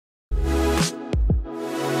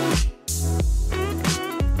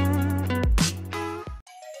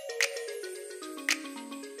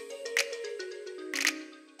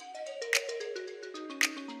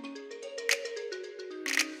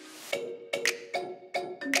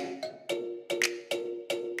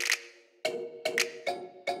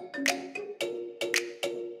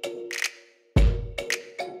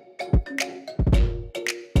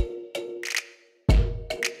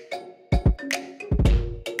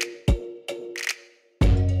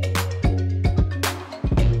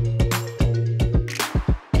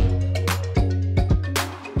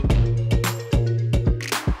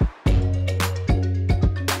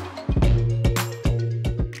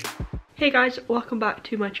guys, welcome back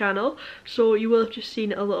to my channel. So you will have just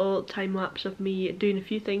seen a little time lapse of me doing a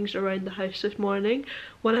few things around the house this morning.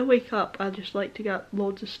 When I wake up I just like to get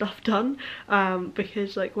loads of stuff done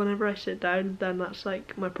because like whenever I sit down then that's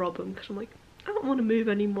like my problem, because I'm like, I don't want to move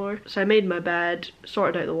anymore. So I made my bed,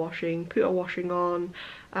 sorted out the washing, put a washing on,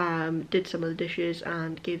 did some of the dishes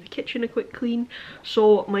and gave the kitchen a quick clean.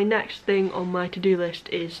 So my next thing on my to-do list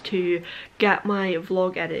is to get my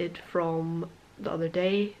vlog edited from the other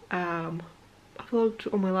day. I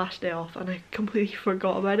vlogged on my last day off and I completely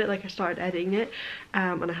forgot about it. Like, I started editing it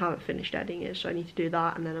and I haven't finished editing it, so I need to do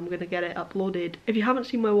that and then I'm gonna get it uploaded. If you haven't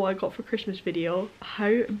seen my what I got for Christmas video,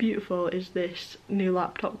 how beautiful is this new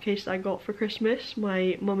laptop case that I got for Christmas?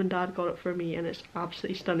 My mum and dad got it for me and it's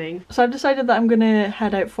absolutely stunning. So I've decided that I'm gonna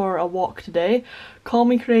head out for a walk today. Call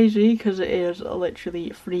me crazy because it is literally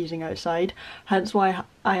freezing outside, hence why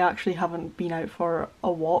I actually haven't been out for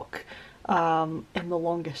a walk in the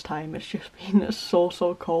longest time. It's just been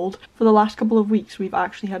so cold. For the last couple of weeks we've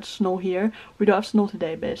actually had snow here. We don't have snow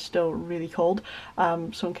today but it's still really cold.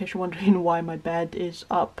 So in case you're wondering why my bed is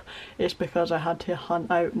up, it's because I had to hunt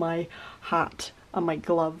out my hat and my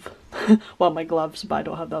glove. Well, my gloves, but I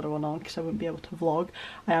don't have the other one on because I wouldn't be able to vlog.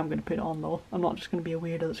 I am going to put it on though. I'm not just going to be a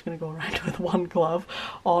weirdo that's going to go around with one glove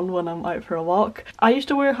on when I'm out for a walk. I used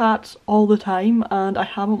to wear hats all the time and I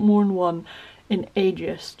haven't worn one in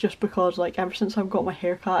ages, just because like ever since I've got my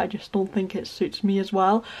haircut I just don't think it suits me as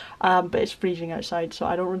well. But it's freezing outside so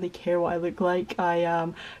I don't really care what I look like.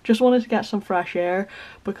 I just wanted to get some fresh air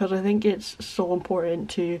because I think it's so important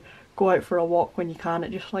to go out for a walk when you can.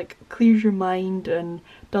 It just like clears your mind and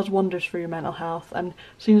does wonders for your mental health, and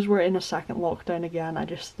seeing as we're in a second lockdown again, I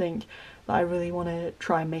just think that I really want to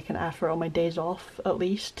try and make an effort on my days off at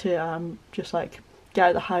least to just like get out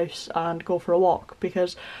of the house and go for a walk,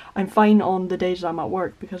 because I'm fine on the days that I'm at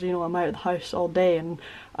work because, you know, I'm out of the house all day and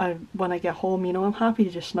when I get home, you know, I'm happy to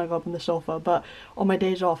just snuggle up on the sofa. But on my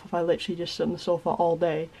days off, if I literally just sit on the sofa all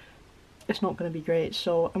day, it's not going to be great.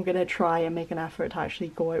 So I'm going to try and make an effort to actually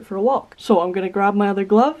go out for a walk. So I'm going to grab my other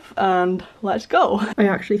glove and let's go. I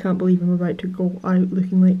actually can't believe I'm about to go out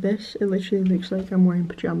looking like this. It literally looks like I'm wearing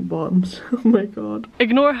pajama bottoms. Oh my god.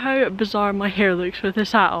 Ignore how bizarre my hair looks with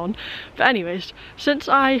this hat on. But anyways, since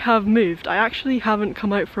I have moved, I actually haven't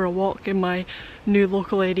come out for a walk in my new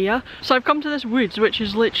local area. So I've come to this woods which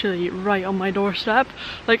is literally right on my doorstep.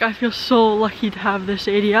 Like, I feel so lucky to have this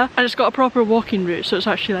area, and it's got a proper walking route, so it's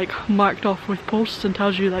actually like marked off with posts and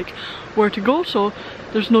tells you like where to go, so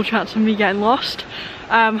there's no chance of me getting lost.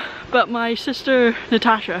 But my sister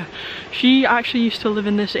Natasha, she actually used to live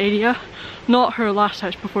in this area, not her last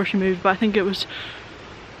house before she moved, but I think it was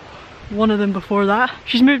one of them before that.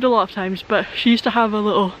 She's moved a lot of times, but she used to have a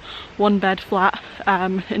little one-bed flat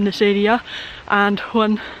in this area, and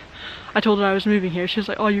when I told her I was moving here, she was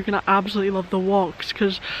like, oh, you're gonna absolutely love the walks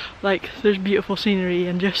because like there's beautiful scenery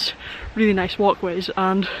and just really nice walkways,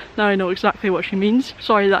 and now I know exactly what she means.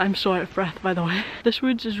 Sorry that I'm so out of breath, by the way. This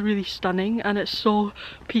woods is really stunning and it's so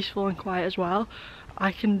peaceful and quiet as well.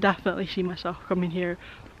 I can definitely see myself coming here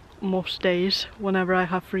most days whenever I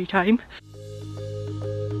have free time.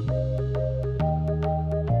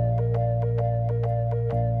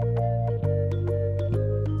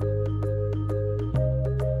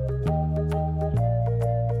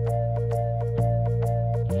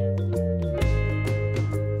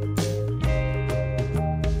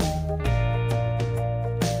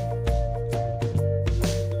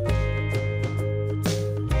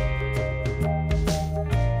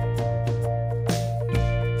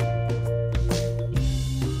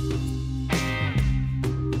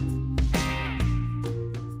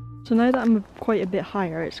 So now that I'm quite a bit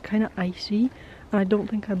higher, it's kind of icy and I don't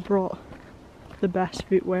think I brought the best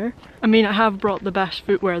footwear. I mean, I have brought the best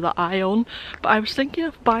footwear that I own, but I was thinking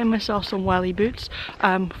of buying myself some welly boots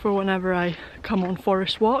for whenever I come on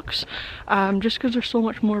forest walks, just because they're so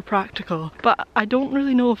much more practical. But I don't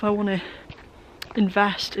really know if I want to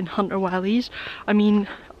invest in hunter wellies. I mean,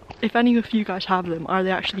 if any of you guys have them, are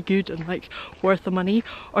they actually good and like worth the money,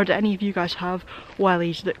 or do any of you guys have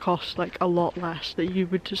wellies that cost like a lot less that you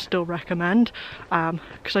would just still recommend?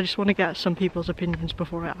 Because I just want to get some people's opinions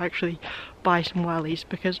before I actually buy some wellies,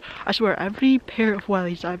 because I swear every pair of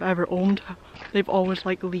wellies I've ever owned, they've always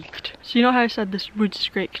like leaked. So you know how I said this woods is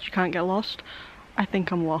great because you can't get lost? I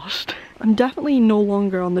think I'm lost. I'm definitely no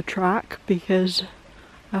longer on the track because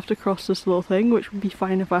I have to cross this little thing, which would be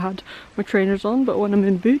fine if I had my trainers on, but when I'm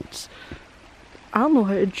in boots, I don't know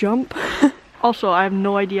how to jump. Also, I have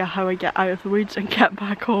no idea how I get out of the woods and get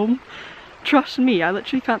back home. Trust me, I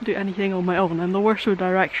literally can't do anything on my own. I'm the worst with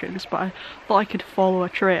directions, but I thought I could follow a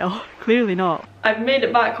trail. Clearly not. I've made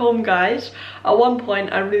it back home, guys. At one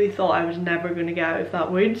point, I really thought I was never going to get out of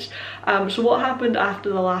that woods. So what happened after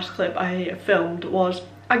the last clip I filmed was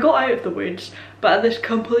I got out of the woods, but at this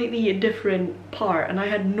completely different part, and I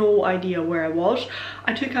had no idea where I was.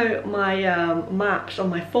 I took out my maps on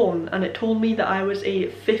my phone, and it told me that I was a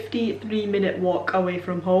 53-minute walk away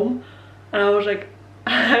from home. And I was like,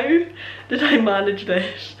 how did I manage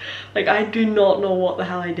this? Like, I do not know what the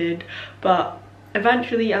hell I did, but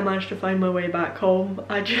eventually I managed to find my way back home.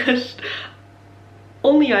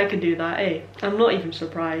 Only I could do that, eh? I'm not even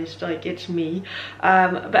surprised, like, it's me.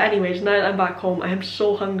 But anyways, now that I'm back home, I am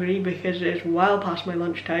so hungry because it is well past my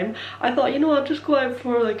lunchtime. I thought, you know, I'll just go out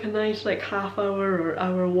for like a nice like half-hour or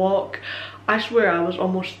hour walk. I swear I was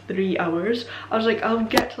almost 3 hours. I was like, I'll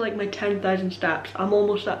get to like my 10,000 steps. I'm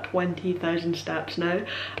almost at 20,000 steps now.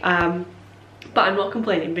 But I'm not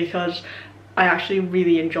complaining because I actually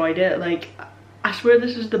really enjoyed it. Like, I swear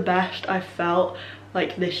this is the best I've felt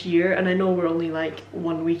like this year, and I know we're only like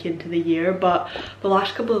 1 week into the year, but the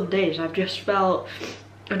last couple of days I've just felt,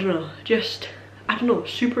 I don't know,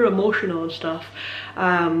 super emotional and stuff.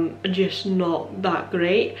 Just not that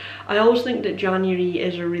great. I always think that January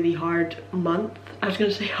is a really hard month. I was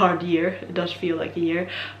gonna say hard year, it does feel like a year,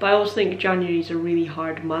 but I always think January is a really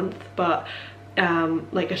hard month. But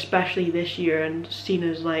like especially this year, and seen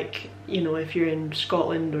as like, you know, if you're in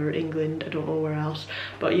Scotland or England, I don't know where else,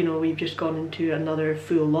 but you know, we've just gone into another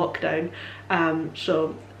full lockdown,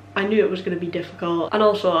 so I knew it was going to be difficult. And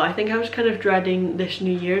also I think I was kind of dreading this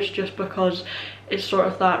New Year's just because it's sort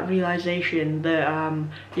of that realization that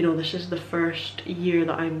you know, this is the first year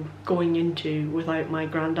that I'm going into without my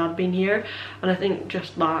granddad being here, and I think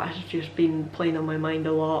just that has just been playing on my mind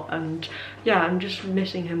a lot, and yeah, I'm just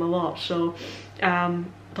missing him a lot. So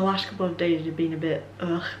the last couple of days have been a bit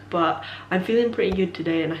ugh, but I'm feeling pretty good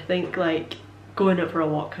today, and I think like going out for a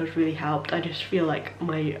walk has really helped. I just feel like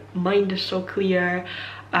my mind is so clear.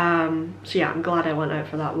 So yeah, I'm glad I went out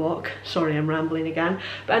for that walk. Sorry, I'm rambling again.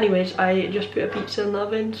 But anyways, I just put a pizza in the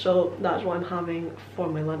oven, so that's what I'm having for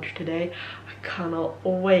my lunch today. I cannot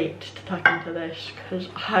wait to tuck into this because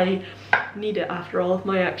I need it after all of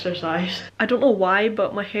my exercise. I don't know why,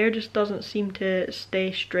 but my hair just doesn't seem to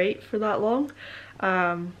stay straight for that long.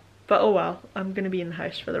 But oh well, I'm gonna be in the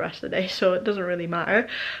house for the rest of the day, so it doesn't really matter.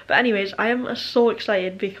 But anyways, I am so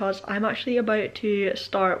excited because I'm actually about to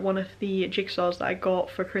start one of the jigsaws that I got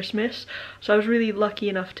for Christmas. So I was really lucky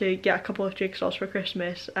enough to get a couple of jigsaws for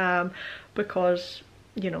Christmas, because,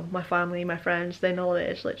 you know, my family, my friends, they know that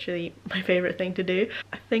it's literally my favourite thing to do.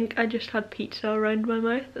 I think I just had pizza around my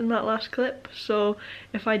mouth in that last clip, so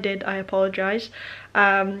if I did, I apologise.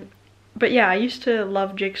 But yeah, I used to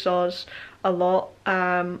love jigsaws a lot,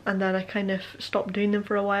 and then I kind of stopped doing them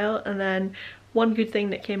for a while, and then one good thing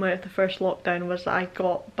that came out of the first lockdown was that I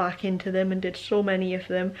got back into them and did so many of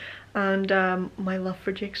them, and my love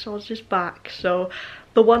for jigsaws is back. So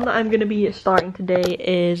the one that I'm going to be starting today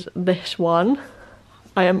is this one.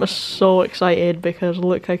 I am so excited because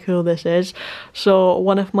look how cool this is. So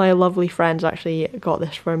one of my lovely friends actually got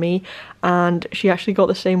this for me, and she actually got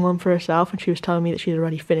the same one for herself, and she was telling me that she'd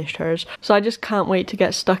already finished hers. So I just can't wait to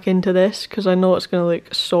get stuck into this because I know it's going to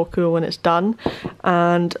look so cool when it's done,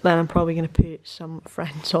 and then I'm probably going to put some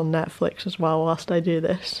Friends on Netflix as well whilst I do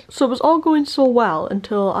this. So it was all going so well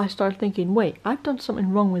until I started thinking, wait, I've done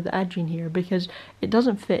something wrong with the edging here because it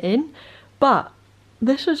doesn't fit in, but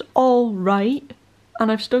this is all right.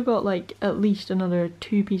 And I've still got like at least another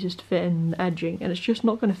 2 pieces to fit in the edging, and it's just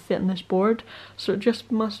not going to fit in this board, so it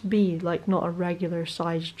just must be like not a regular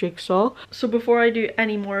size jigsaw. So before I do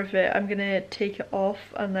any more of it, I'm going to take it off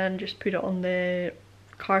and then just put it on the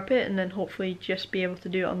carpet, and then hopefully just be able to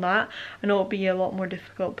do it on that. I know it'll be a lot more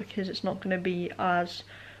difficult because it's not going to be as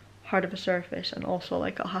hard of a surface, and also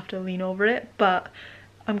like I'll have to lean over it, but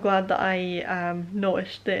I'm glad that I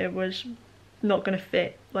noticed that it was not going to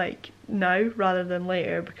fit like now rather than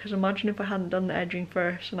later, because imagine if I hadn't done the edging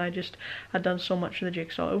first and I just had done so much of the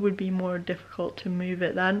jigsaw, it would be more difficult to move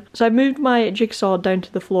it then. So I moved my jigsaw down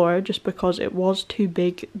to the floor just because it was too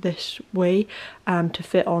big this way to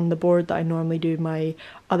fit on the board that I normally do my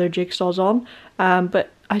other jigsaws on,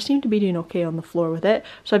 but I seem to be doing okay on the floor with it.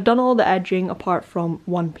 So I've done all the edging apart from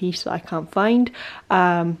one piece that I can't find.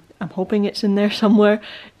 I'm hoping it's in there somewhere.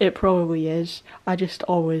 It probably is. I just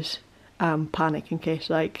always panic in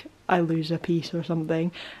case like I lose a piece or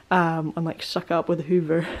something, and like suck up with a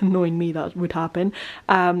hoover, knowing me that would happen.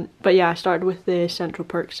 But yeah, I started with the central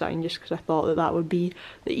perk sign just because I thought that that would be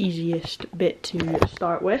the easiest bit to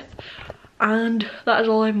start with. And that is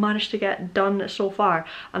all I've managed to get done so far,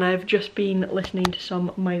 and I've just been listening to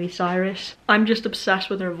some Miley Cyrus. I'm just obsessed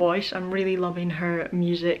with her voice. I'm really loving her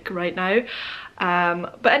music right now.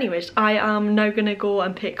 But anyways, I am now gonna go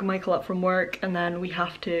and pick Michael up from work, and then we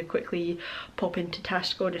have to quickly pop into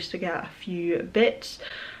Tesco just to get a few bits.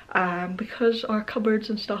 Because our cupboards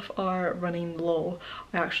and stuff are running low.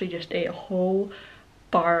 I actually just ate a whole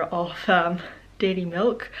bar of dairy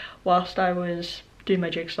milk whilst I was doing my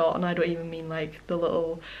jigsaw, and I don't even mean like the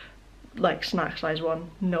little like snack size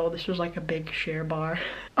one. No, this was like a big share bar.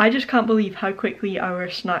 I just can't believe how quickly our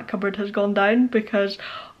snack cupboard has gone down, because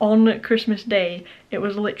on Christmas Day it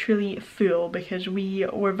was literally full, because we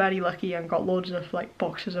were very lucky and got loads of like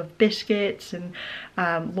boxes of biscuits and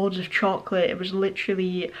loads of chocolate. It was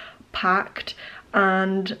literally packed,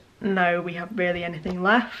 and now we have barely anything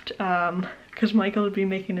left. Because Michael has been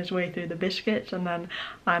making his way through the biscuits, and then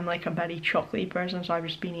I'm like a very chocolatey person, so I've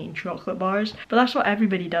just been eating chocolate bars. But that's what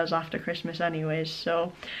everybody does after Christmas anyways,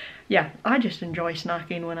 so yeah, I just enjoy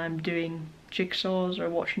snacking when I'm doing jigsaws or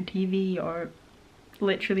watching TV or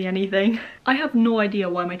literally anything. I have no idea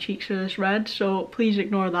why my cheeks are this red, so please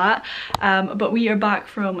ignore that. But we are back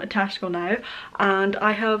from Tesco now, and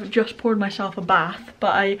I have just poured myself a bath,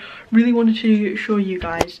 but I really wanted to show you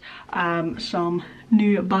guys some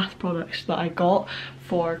new bath products that I got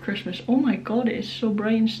for Christmas. Oh my god, it is so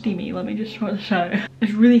bright and steamy. Let me just sort this out.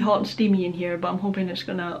 It's really hot and steamy in here, but I'm hoping it's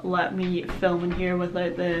gonna let me film in here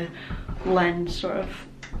without the lens sort of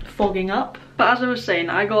fogging up. But as I was saying,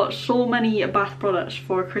 I got so many bath products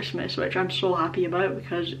for Christmas, which I'm so happy about,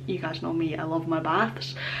 because you guys know me, I love my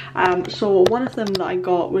baths. So one of them that I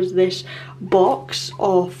got was this box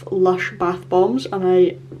of Lush bath bombs,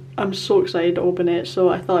 and I'm so excited to open it, so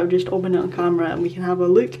I thought I would just open it on camera and we can have a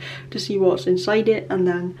look to see what's inside it, and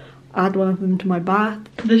then add one of them to my bath.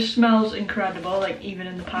 This smells incredible, like even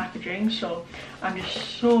in the packaging, so I'm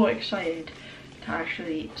just so excited to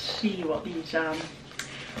actually see what these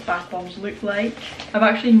bath bombs look like. I've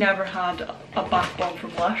actually never had a bath bomb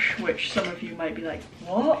from Lush, which some of you might be like,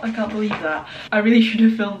 what? I can't believe that. I really should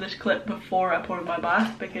have filmed this clip before I poured my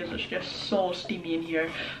bath, because it's just so steamy in here,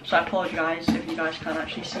 so I apologise if you guys can't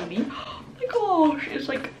actually see me. Oh my gosh, it's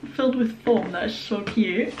like filled with foam. That is so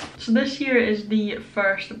cute. So this here is the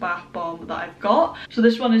first bath bomb that I've got. So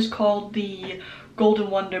this one is called the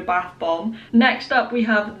Golden Wonder Bath Bomb. Next up we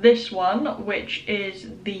have this one, which is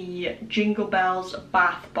the Jingle Bells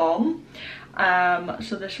Bath Bomb.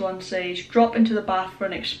 So this one says, drop into the bath for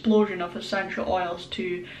an explosion of essential oils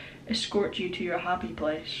to escort you to your happy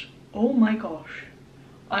place. Oh my gosh,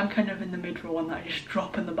 I'm kind of in the mood for one that I just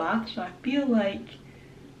drop in the bath, so I feel like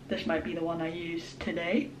this might be the one I use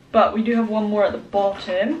today. But we do have one more at the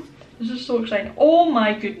bottom. This is so exciting. Oh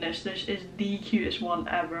my goodness, this is the cutest one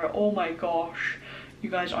ever. Oh my gosh, you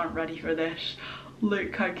guys aren't ready for this.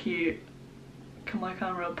 Look how cute. Can my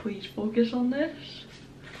camera please focus on this?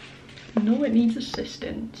 No, it needs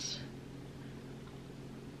assistance.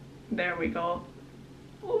 There we go.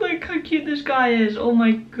 Oh, look how cute this guy is. Oh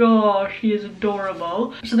my gosh, he is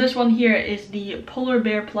adorable. So this one here is the Polar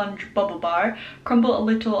Bear Plunge Bubble Bar. Crumble a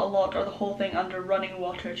little, a lot, or the whole thing under running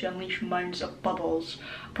water to unleash mounds of bubbles.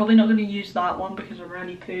 I'm probably not going to use that one because I've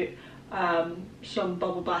already put some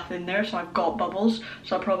bubble bath in there, so I've got bubbles,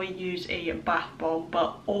 so I'll probably use a bath bomb.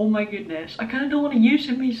 But oh my goodness, I kind of don't want to use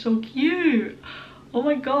him, he's so cute. Oh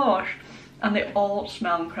my gosh. And they all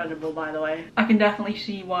smell incredible, by the way. I can definitely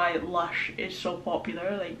see why Lush is so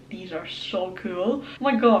popular. Like, these are so cool. Oh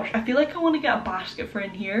my gosh, I feel like I want to get a basket for in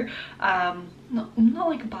here. Not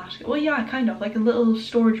like a basket. Well, yeah, kind of like a little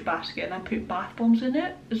storage basket, and I put bath bombs in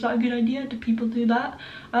it. Is that a good idea? Do people do that?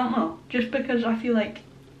 I don't know. Just because I feel like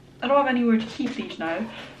I don't have anywhere to keep these now,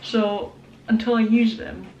 so until I use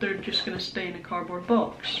them, they're just gonna stay in a cardboard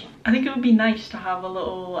box. I think it would be nice to have a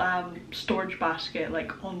little storage basket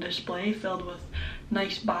like on display filled with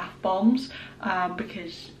nice bath bombs,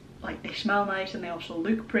 because like they smell nice and they also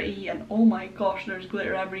look pretty, and oh my gosh, there's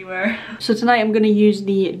glitter everywhere. So tonight I'm gonna use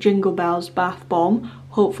the Jingle Bells Bath Bomb.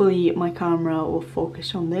 Hopefully my camera will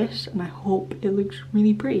focus on this, and I hope it looks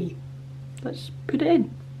really pretty. Let's put it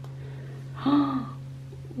in.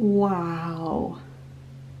 Wow.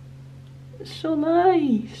 So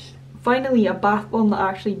nice. Finally a bath bomb that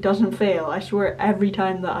actually doesn't fail. I swear every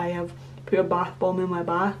time that I have put a bath bomb in my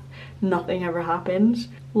bath, nothing ever happens.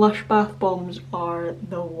 Lush bath bombs are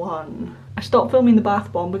the one. I stopped filming the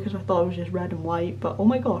bath bomb because I thought it was just red and white, but oh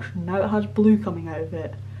my gosh, now it has blue coming out of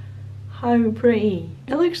it. How pretty.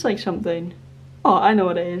 It looks like something. Oh, I know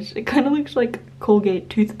what it is. It kind of looks like Colgate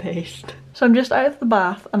toothpaste. So I'm just out of the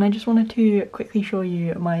bath and I just wanted to quickly show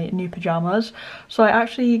you my new pyjamas. So I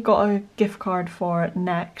actually got a gift card for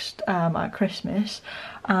Next at Christmas,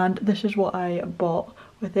 and this is what I bought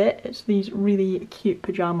with it. It's these really cute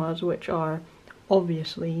pyjamas which are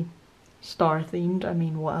obviously star themed. I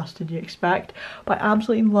mean, what else did you expect? But I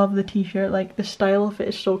absolutely love the t-shirt. Like, the style of it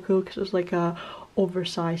is so cool because it's like a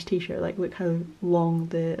oversized t-shirt. Like, look how long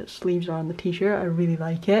the sleeves are on the t-shirt. I really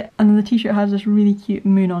like it. And then the t-shirt has this really cute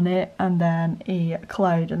moon on it, and then a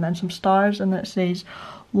cloud, and then some stars, and it says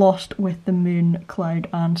lost with the moon, cloud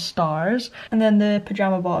and stars. And then the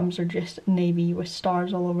pyjama bottoms are just navy with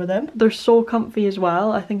stars all over them. They're so comfy as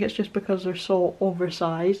well. I think it's just because they're so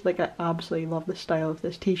oversized. Like, I absolutely love the style of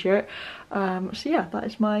this t-shirt. So yeah, that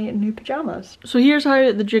is my new pyjamas. So here's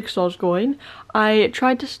how the jigsaw's going. I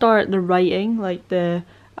tried to start the writing, like the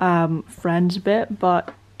friends bit,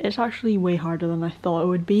 but it's actually way harder than I thought it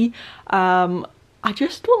would be. I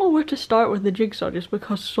just don't know where to start with the jigsaw, just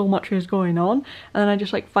because so much is going on, and then I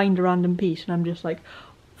just like find a random piece and I'm just like,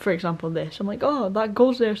 for example this, I'm like, oh, that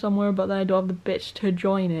goes there somewhere, but then I don't have the bits to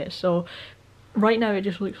join it. So right now it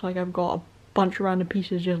just looks like I've got a bunch of random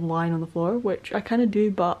pieces just lying on the floor, which I kind of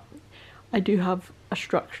do, but I do have a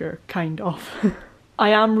structure, kind of. I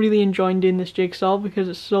am really enjoying doing this jigsaw because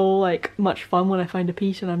it's so like much fun when I find a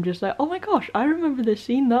piece and I'm just like, oh my gosh, I remember this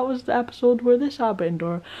scene, that was the episode where this happened,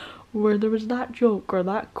 or where there was that joke or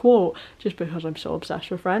that quote, just because I'm so obsessed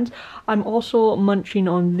with Friends. I'm also munching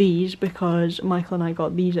on these because Michael and I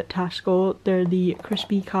got these at Tesco. They're the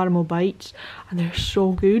crispy caramel bites and they're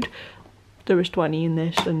so good. There was 20 in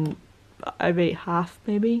this and I've ate half,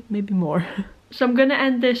 maybe more. So I'm gonna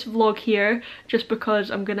end this vlog here just because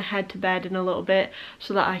I'm gonna head to bed in a little bit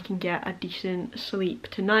so that I can get a decent sleep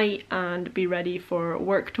tonight and be ready for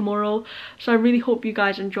work tomorrow. So I really hope you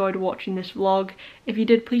guys enjoyed watching this vlog. If you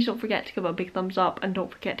did, please don't forget to give it a big thumbs up and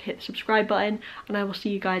don't forget to hit the subscribe button, and I will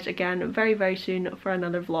see you guys again very, very soon for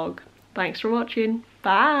another vlog. Thanks for watching.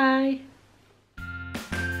 Bye!